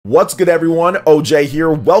What's good, everyone? OJ here.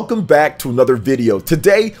 Welcome back to another video.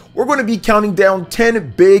 Today, we're going to be counting down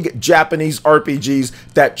 10 big Japanese RPGs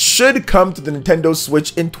that should come to the Nintendo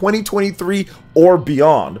Switch in 2023 or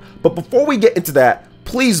beyond. But before we get into that,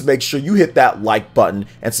 please make sure you hit that like button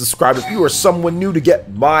and subscribe if you are someone new to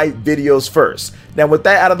get my videos first. Now, with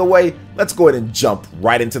that out of the way, let's go ahead and jump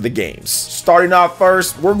right into the games. Starting off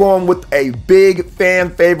first, we're going with a big fan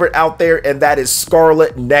favorite out there, and that is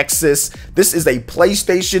Scarlet Nexus. This is a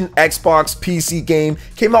PlayStation, Xbox, PC game.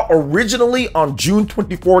 Came out originally on June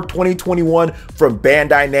 24, 2021 from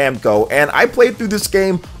Bandai Namco, and I played through this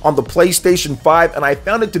game on the PlayStation 5, and I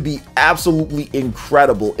found it to be absolutely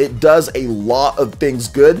incredible. It does a lot of things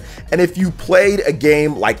good, and if you played a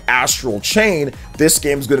game like Astral Chain, this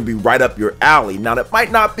game is going to be right up your alley. Now, it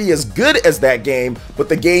might not be as good as that game, but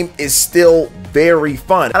the game is still very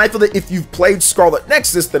fun. And I feel that if you've played Scarlet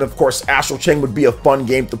Nexus, then of course Astral Chain would be a fun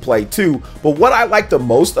game to play too. But what I like the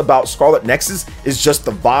most about Scarlet Nexus is just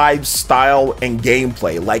the vibe, style, and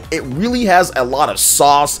gameplay. Like, it really has a lot of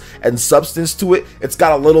sauce and substance to it. It's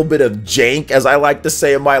got a little bit of jank, as I like to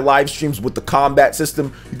say in my live streams, with the combat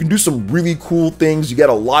system. You can do some really cool things. You get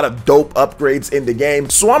a lot of dope upgrades in the game.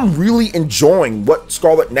 So I'm really enjoying what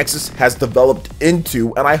Scarlet Nexus has developed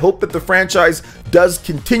into, and I hope that the franchise does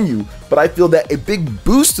continue. But I feel that a big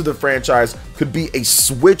boost to the franchise could be a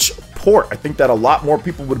Switch port. I think that a lot more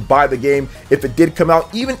people would buy the game if it did come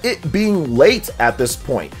out, even it being late at this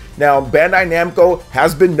point. Now, Bandai Namco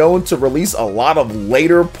has been known to release a lot of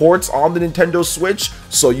later ports on the Nintendo Switch,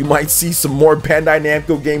 so you might see some more Bandai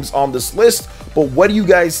Namco games on this list. But what do you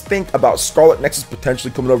guys think about Scarlet Nexus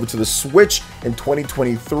potentially coming over to the Switch in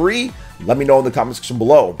 2023? Let me know in the comment section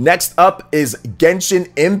below. Next up is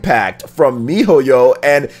Genshin Impact from MiHoYo,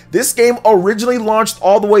 and this game originally launched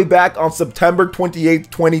all the way back on September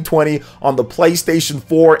 28th, 2020 on the PlayStation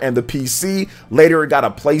 4 and the PC. Later, it got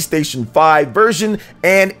a PlayStation 5 version,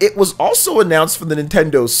 and it was also announced for the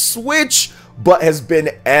Nintendo Switch, but has been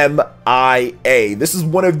MIA. This is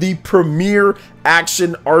one of the premier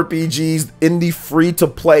action RPGs in the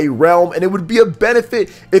free-to-play realm, and it would be a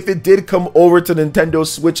benefit if it did come over to Nintendo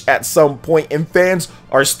Switch at some point, and fans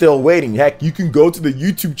are still waiting. Heck, you can go to the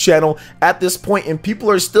YouTube channel at this point, and people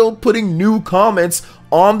are still putting new comments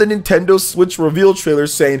on the Nintendo Switch reveal trailer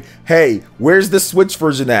saying, hey, where's the Switch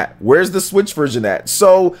version at? Where's the Switch version at?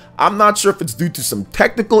 So I'm not sure if it's due to some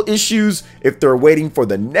technical issues, if they're waiting for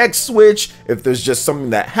the next Switch, if there's just something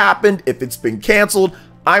that happened, if it's been canceled.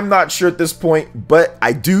 I'm not sure at this point, but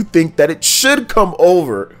I do think that it should come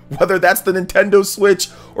over. Whether that's the Nintendo Switch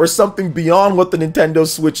or something beyond what the Nintendo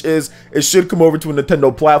Switch is, it should come over to a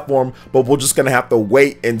Nintendo platform, but we're just gonna have to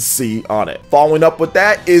wait and see on it. Following up with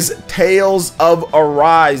that is Tales of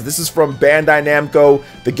Arise. This is from Bandai Namco.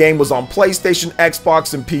 The game was on PlayStation,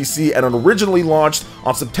 Xbox, and PC, and it originally launched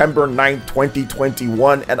on September 9th,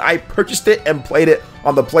 2021, and I purchased it and played it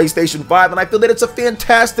on the PlayStation 5, and I feel that it's a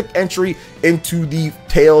fantastic entry into the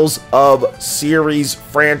Tales of series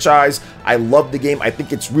franchise. I love the game. I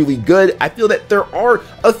think it's really good. I feel that there are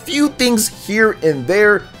a few things here and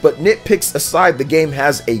there, but nitpicks aside, the game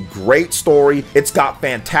has a great story. It's got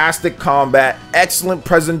fantastic combat, excellent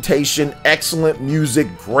presentation, excellent music,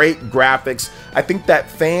 great graphics. I think that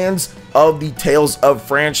fans of the Tales of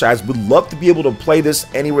franchise would love to be able to play this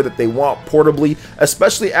anywhere that they want portably,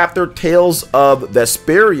 especially after Tales of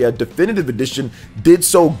Vesperia Definitive Edition did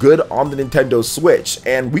so good on the Nintendo Switch.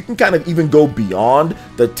 And we can kind of even go beyond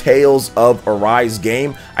the Tales of Arise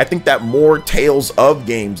game. I think that more Tales of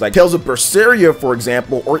games, like Tales of Berseria, for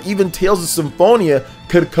example, or even Tales of Symphonia,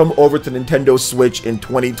 could come over to Nintendo Switch in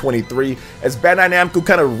 2023 as Bandai Namco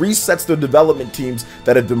kind of resets their development teams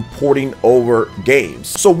that have been porting over games.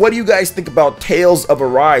 So what do you guys think about Tales of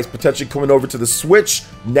Arise potentially coming over to the Switch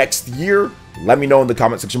next year? Let me know in the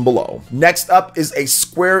comment section below. Next up is a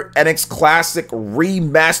Square Enix classic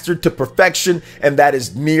remastered to perfection, and that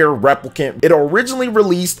is Nier Replicant. It originally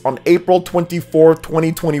released on April 24th,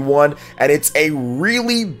 2021, and it's a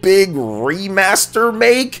really big remaster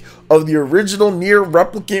make of the original Nier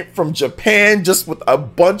Replicant from Japan, just with a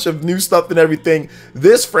bunch of new stuff and everything.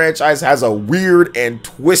 This franchise has a weird and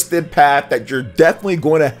twisted path that you're definitely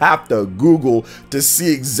going to have to Google to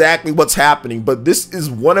see exactly what's happening, but this is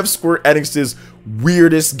one of Square Enix's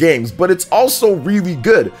weirdest games, but it's also really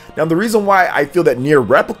good. Now, the reason why I feel that Nier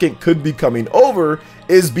Replicant could be coming over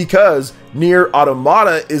is because Nier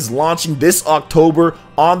Automata is launching this October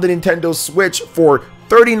on the Nintendo Switch for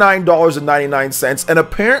 $39.99, and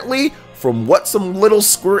apparently from what some little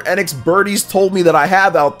Square Enix birdies told me that I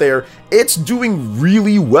have out there, it's doing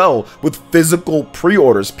really well with physical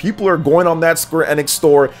pre-orders. People are going on that Square Enix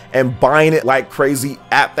store and buying it like crazy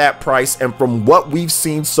at that price, and from what we've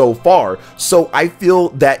seen so far. So I feel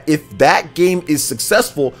that if that game is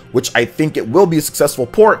successful, which I think it will be a successful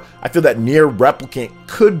port, I feel that Nier Replicant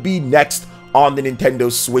could be next on the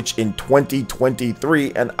Nintendo Switch in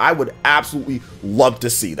 2023, and I would absolutely love to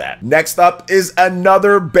see that. Next up is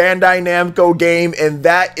another Bandai Namco game, and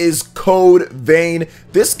that is Code Vein.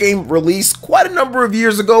 This game released quite a number of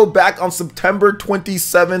years ago, back on September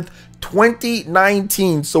 27th,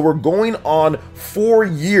 2019. So we're going on 4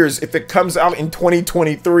 years if it comes out in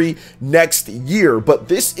 2023 next year. But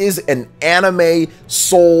this is an anime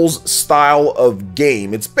Souls style of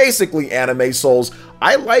game. It's basically anime Souls.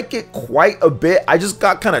 I like it quite a bit. I just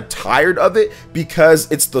got kind of tired of it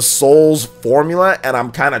because it's the Souls formula, and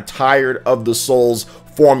I'm kind of tired of the Souls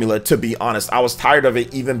formula, to be honest. I was tired of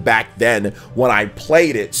it even back then when I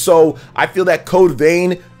played it. So I feel that Code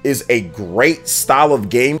Vein is a great style of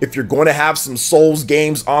game. If you're going to have some Souls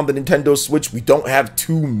games on the Nintendo Switch, we don't have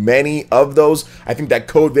too many of those. I think that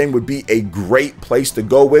Code Vein would be a great place to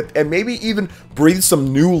go with, and maybe even breathe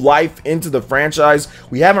some new life into the franchise.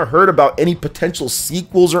 We haven't heard about any potential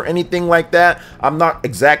sequels or anything like that. I'm not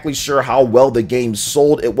exactly sure how well the game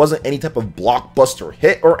sold. It wasn't any type of blockbuster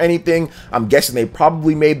hit or anything. I'm guessing they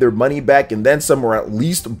probably made their money back and then some, or at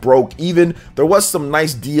least broke even. There was some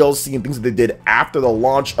nice DLC and things that they did after the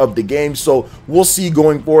launch of the game, so we'll see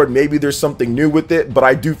going forward. Maybe there's something new with it, but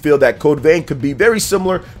I do feel that Code Vein could be very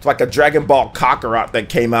similar to like a Dragon Ball Kakarot that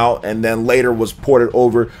came out and then later was ported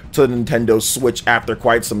over to the Nintendo Switch after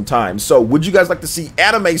quite some time. So would you guys like to see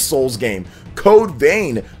anime Souls game Code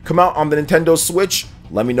Vein come out on the Nintendo Switch?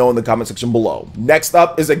 Let me know in the comment section below. Next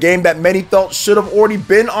up is a game that many felt should have already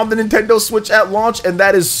been on the Nintendo Switch at launch, and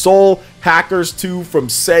that is Soul Hackers 2 from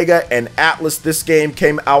Sega and Atlas. This game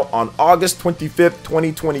came out on August 25th,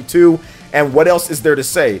 2022. And what else is there to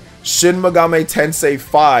say? Shin Megami Tensei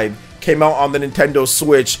 5 came out on the Nintendo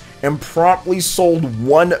Switch and promptly sold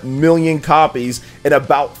 1 million copies in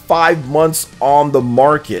about 5 months on the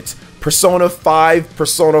market. Persona 5,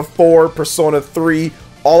 Persona 4, Persona 3,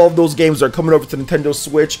 all of those games are coming over to Nintendo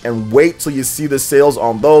Switch, and wait till you see the sales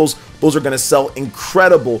on those. Those are going to sell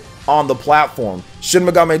incredible on the platform. Shin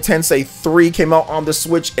Megami Tensei 3 came out on the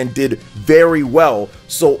Switch and did very well.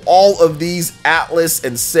 So all of these Atlas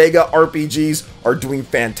and Sega RPGs are doing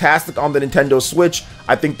fantastic on the Nintendo Switch.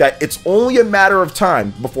 I think that it's only a matter of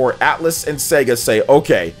time before Atlas and Sega say,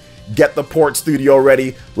 okay, get the port studio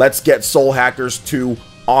ready. Let's get Soul Hackers 2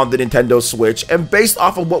 on the Nintendo Switch. And based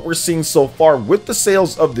off of what we're seeing so far with the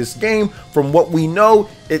sales of this game, from what we know,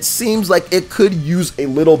 it seems like it could use a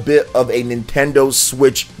little bit of a Nintendo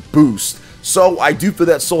Switch boost. So I do feel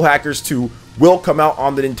that Soul Hackers 2 will come out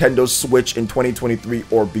on the Nintendo Switch in 2023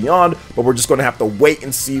 or beyond, but we're just going to have to wait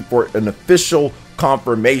and see for an official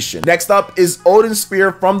confirmation. Next up is Odin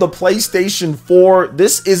Sphere from the PlayStation 4.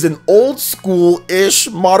 This is an old school-ish,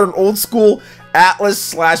 modern old school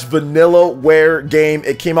Atlas / Vanillaware game.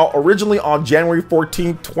 It came out originally on January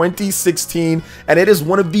 14, 2016, and it is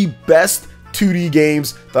one of the best 2D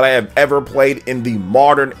games that I have ever played in the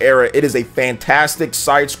modern era. It is a fantastic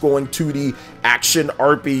side-scrolling 2D action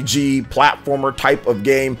RPG platformer type of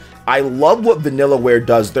game. I love what Vanillaware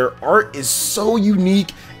does. Their art is so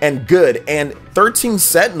unique and good, and 13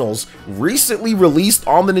 Sentinels recently released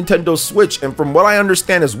on the Nintendo Switch, and from what I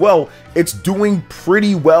understand as well, it's doing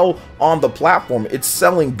pretty well on the platform. It's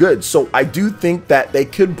selling good, so I do think that they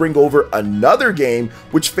could bring over another game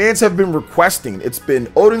which fans have been requesting. It's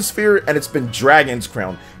been Odin Sphere and it's been Dragon's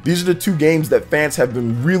Crown. These are the two games that fans have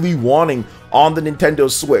been really wanting on the Nintendo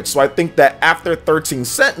Switch. So I think that after 13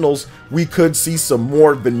 Sentinels, we could see some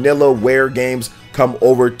more Vanillaware games come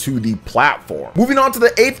over to the platform. Moving on to the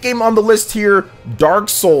 8th game on the list here, Dark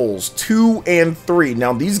Souls 2 and 3.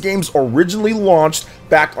 Now, these games originally launched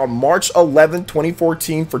back on March 11,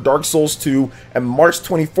 2014 for Dark Souls 2 and March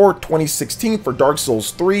 24, 2016 for Dark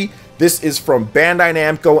Souls 3. This is from Bandai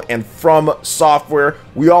Namco and From Software.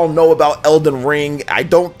 We all know about Elden Ring. I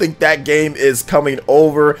don't think that game is coming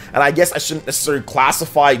over, and I guess I shouldn't necessarily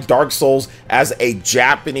classify Dark Souls as a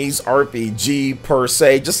Japanese RPG per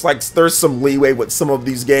se, just like there's some leeway with some of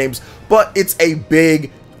these games, but it's a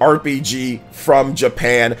big RPG from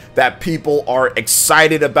Japan that people are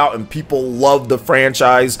excited about and people love the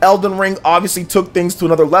franchise. Elden Ring obviously took things to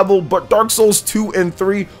another level, but Dark Souls 2 and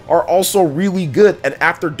 3 are also really good, and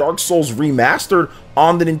after Dark Souls Remastered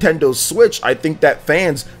on the Nintendo Switch, I think that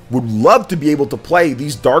fans would love to be able to play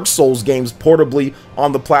these Dark Souls games portably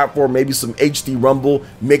on the platform, maybe some HD Rumble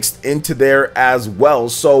mixed into there as well.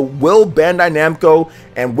 So will Bandai Namco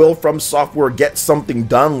and will From Software get something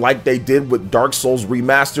done like they did with Dark Souls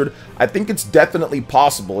Remastered? I think it's definitely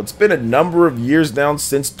possible. It's been a number of years now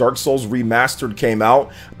since Dark Souls Remastered came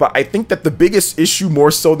out, but I think that the biggest issue,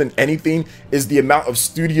 more so than anything, is the amount of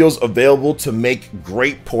studios available to make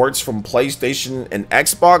great ports from PlayStation and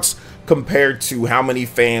Xbox compared to how many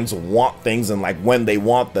fans want things and like when they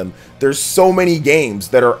want them. There's so many games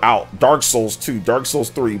that are out. Dark Souls 2, Dark Souls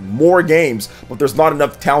 3, more games, but there's not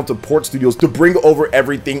enough talented port studios to bring over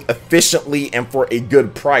everything efficiently and for a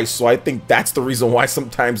good price. So I think that's the reason why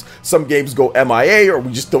sometimes some games go MIA, or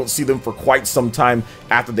we just don't see them for quite some time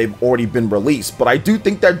after they've already been released. But I do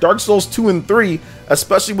think that Dark Souls 2 and 3,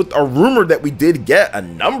 especially with a rumor that we did get a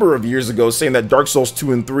number of years ago saying that Dark Souls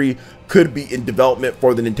 2 and 3 could be in development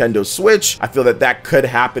for the Nintendo Switch, I feel that that could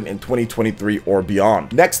happen in 2023 or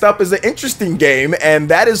beyond. Next up is an interesting game, and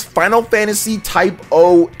that is Final Fantasy Type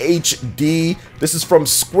O HD. This is from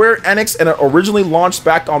Square Enix, and it originally launched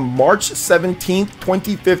back on March 17th,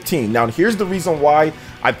 2015. Now, here's the reason why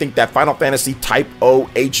I think that Final Fantasy Type O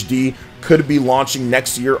HD could be launching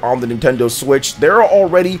next year on the Nintendo Switch. There are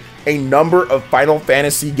already a number of Final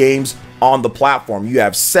Fantasy games on the platform. You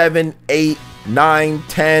have 7, 8, 9,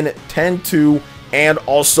 10, 10-2, and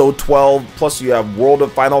also 12. Plus you have World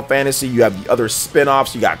of Final Fantasy, you have the other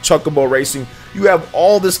spin-offs, you got Chocobo Racing, you have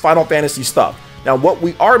all this Final Fantasy stuff. Now what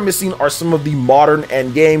we are missing are some of the modern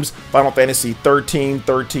end games, Final Fantasy 13,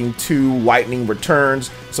 13-2, Lightning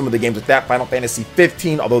Returns, some of the games like that, Final Fantasy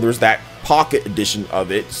 15, although there's that pocket edition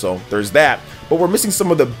of it, so there's that. But we're missing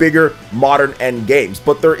some of the bigger modern end games.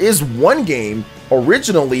 But there is one game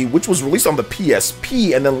originally, which was released on the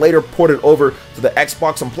PSP and then later ported over to the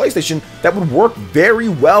Xbox and PlayStation, that would work very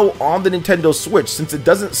well on the Nintendo Switch, since it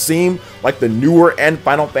doesn't seem like the newer end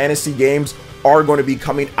Final Fantasy games are going to be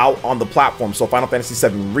coming out on the platform. So Final Fantasy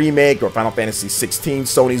VII Remake or Final Fantasy 16,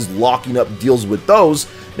 Sony's locking up deals with those.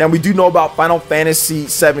 Now we do know about Final Fantasy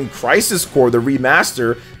VII Crisis Core, the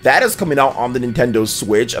remaster, that is coming out on the Nintendo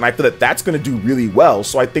Switch, and I feel that that's going to do really well.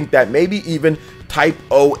 So I think that maybe even Type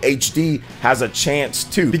O HD has a chance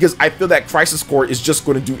too, because I feel that Crisis Core is just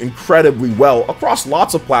going to do incredibly well across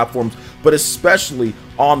lots of platforms, but especially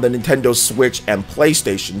on the Nintendo Switch and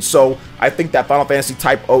PlayStation. So I think that Final Fantasy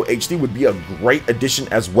Type O HD would be a great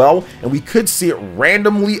addition as well, and we could see it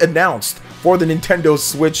randomly announced for the Nintendo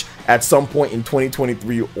Switch at some point in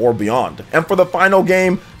 2023 or beyond. And for the final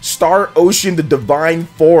game, Star Ocean: The Divine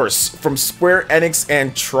Force from Square Enix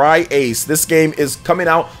and Tri-Ace. This game is coming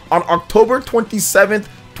out on October 27th,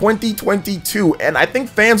 2022, and I think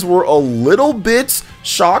fans were a little bit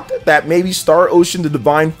shocked that maybe Star Ocean: The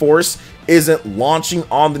Divine Force isn't launching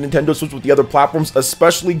on the Nintendo Switch with the other platforms,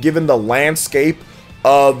 especially given the landscape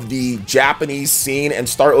of the Japanese scene, and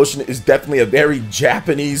Star Ocean is definitely a very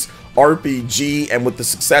Japanese RPG, and with the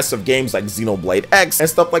success of games like Xenoblade X and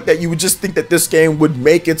stuff like that, you would just think that this game would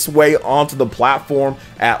make its way onto the platform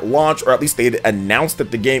at launch, or at least they'd announced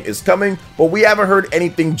that the game is coming, but we haven't heard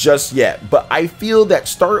anything just yet. But I feel that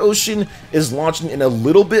Star Ocean is launching in a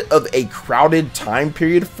little bit of a crowded time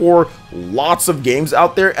period for lots of games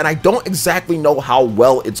out there, and I don't exactly know how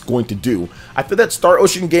well it's going to do. I feel that Star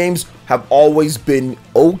Ocean games have always been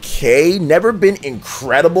okay, never been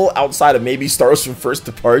incredible outside of maybe Star Ocean First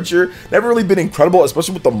Departure, never really been incredible,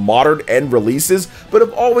 especially with the modern end releases, but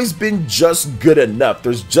have always been just good enough.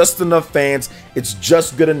 There's just enough fans, it's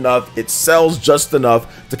just good enough, it sells just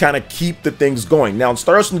enough to kind of keep the things going. Now,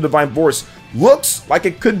 Star Ocean: The Divine Force looks like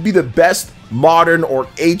it could be the best modern or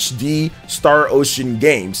HD Star Ocean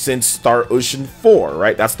game since Star Ocean 4,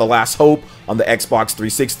 right? That's The Last Hope on the Xbox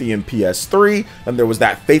 360 and PS3, and there was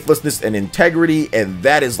that Faithlessness and Integrity, and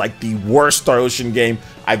that is like the worst Star Ocean game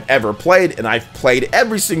I've ever played, and I've played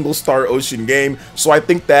every single Star Ocean game, so I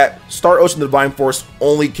think that Star Ocean: The Divine Force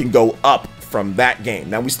only can go up from that game.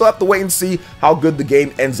 Now, we still have to wait and see how good the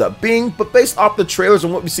game ends up being, but based off the trailers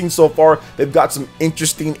and what we've seen so far, they've got some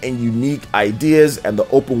interesting and unique ideas, and the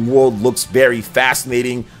open world looks very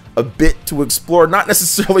fascinating, a bit to explore. Not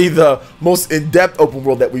necessarily the most in-depth open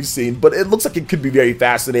world that we've seen, but it looks like it could be very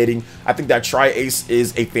fascinating. I think that Tri-Ace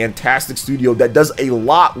is a fantastic studio that does a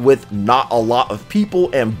lot with not a lot of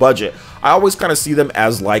people and budget. I always kind of see them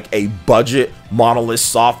as like a budget Monolith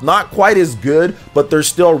Soft, not quite as good, but they're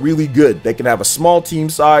still really good. They can have a small team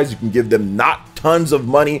size, you can give them not tons of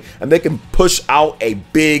money, and they can push out a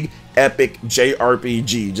big epic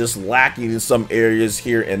JRPG, just lacking in some areas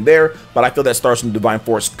here and there. But I feel that Star Ocean: Divine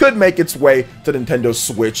Force could make its way to Nintendo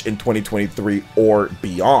Switch in 2023 or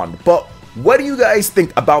beyond. But what do you guys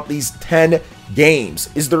think about these 10 games.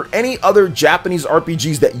 Is there any other Japanese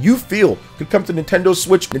RPGs that you feel could come to Nintendo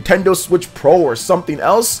Switch Pro, or something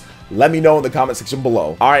else? Let me know in the comment section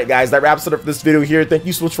below. All right, guys, that wraps it up for this video here. Thank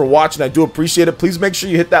you so much for watching. I do appreciate it. Please make sure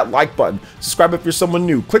you hit that like button. Subscribe if you're someone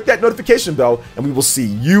new. Click that notification bell, and we will see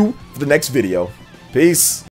you for the next video. Peace.